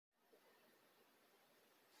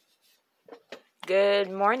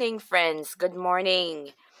Good morning, friends. Good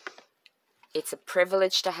morning. It's a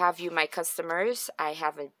privilege to have you, my customers. I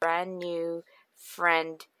have a brand new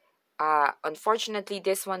friend. Unfortunately,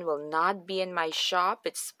 this one will not be in my shop.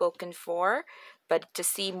 It's spoken for. But to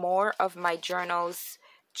see more of my journals,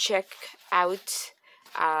 check out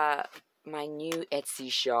my new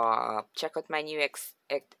Etsy shop. Check out my new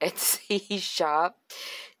Etsy shop.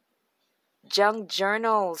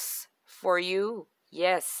 Junkjournals for you.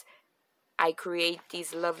 Yes, I create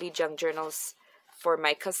these lovely junk journals for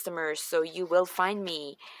my customers. So you will find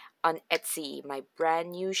me on Etsy, my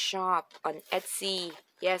brand new shop on Etsy.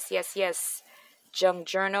 Yes, yes, yes. Junk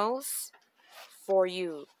journals for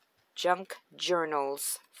you. Junk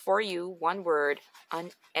journals for you. One word on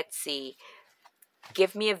Etsy.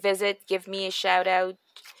 Give me a visit. Give me a shout out.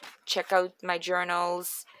 Check out my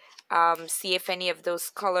journals. See if any of those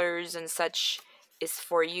colors and such is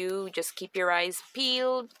for you. Just keep your eyes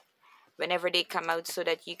peeled whenever they come out so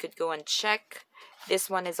that you could go and check. This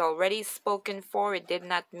one is already spoken for. It did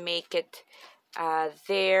not make it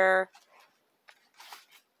there.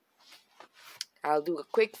 I'll do a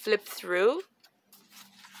quick flip through.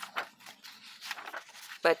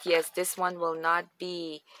 But yes, this one will not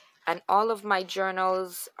be. And all of my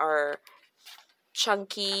journals are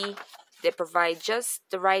chunky. They provide just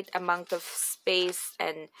the right amount of space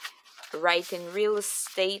and right in real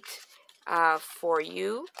estate for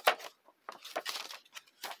you.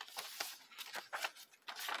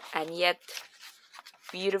 And yet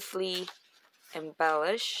beautifully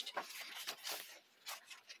embellished.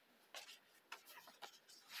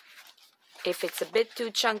 If it's a bit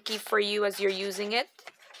too chunky for you as you're using it,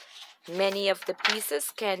 many of the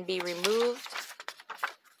pieces can be removed.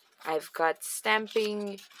 I've got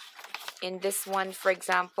stamping in this one, for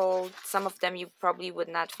example. Some of them you probably would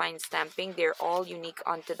not find stamping. They're all unique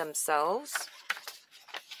unto themselves.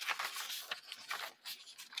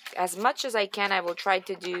 As much as I can, I will try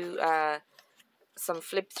to do some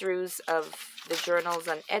flip throughs of the journals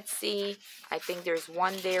on Etsy. I think there's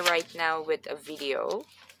one there right now with a video.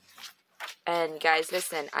 And guys,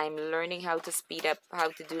 listen, I'm learning how to speed up, how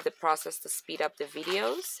to do the process to speed up the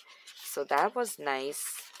videos. So that was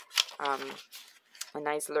nice. A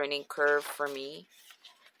nice learning curve for me.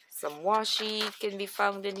 Some washi can be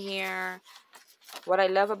found in here. What I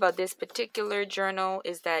love about this particular journal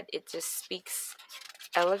is that it just speaks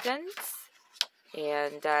elegance.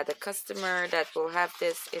 And the customer that will have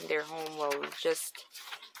this in their home will just,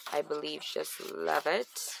 I believe, just love it.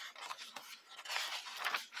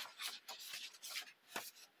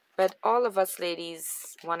 But all of us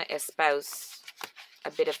ladies want to espouse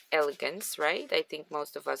a bit of elegance, right? I think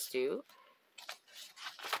most of us do.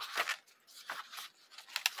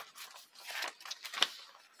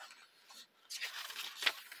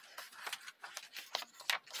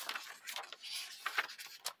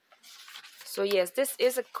 So yes, this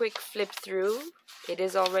is a quick flip through. It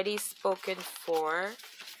is already spoken for.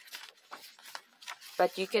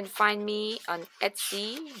 But you can find me on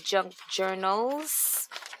Etsy, Junk Journals,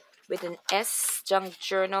 with an S,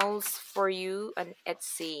 Junkjournalsforyou on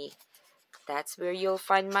Etsy. That's where you'll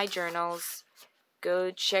find my journals.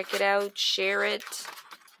 Go check it out, share it.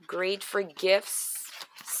 Great for gifts,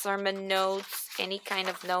 sermon notes, any kind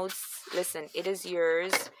of notes. Listen, it is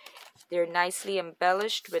yours. They're nicely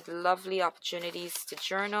embellished with lovely opportunities to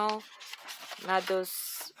journal. Not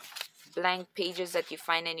those blank pages that you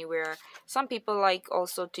find anywhere. Some people like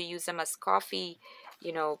also to use them as coffee,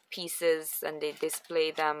 pieces, and they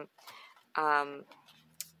display them on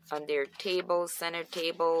their tables, center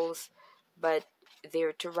tables, but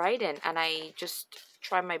they're to write in. And I just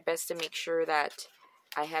try my best to make sure that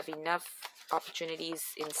I have enough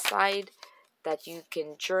opportunities inside that you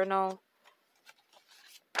can journal.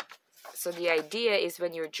 So the idea is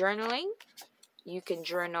when you're journaling, you can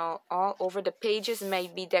journal all over. The pages may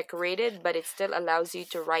be decorated, but it still allows you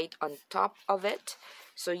to write on top of it.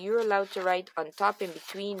 So you're allowed to write on top, in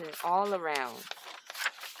between, and all around.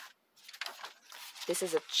 This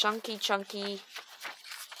is a chunky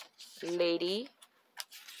lady.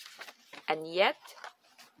 And yet,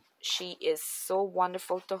 she is so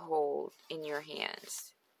wonderful to hold in your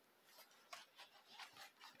hands.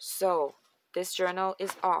 So, this journal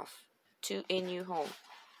is off to a new home.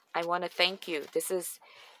 I want to thank you. This is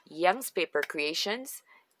Youngspapercreations.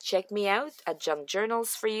 Check me out at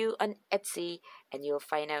Junkjournalsforyou on Etsy, and you'll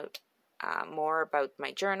find out more about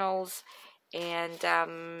my journals. And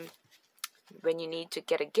when you need to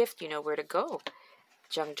get a gift, you know where to go.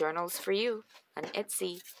 Junkjournalsforyou on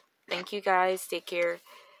Etsy. Thank you guys. Take care.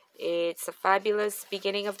 It's a fabulous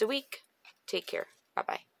beginning of the week. Take care.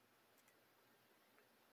 Bye-bye.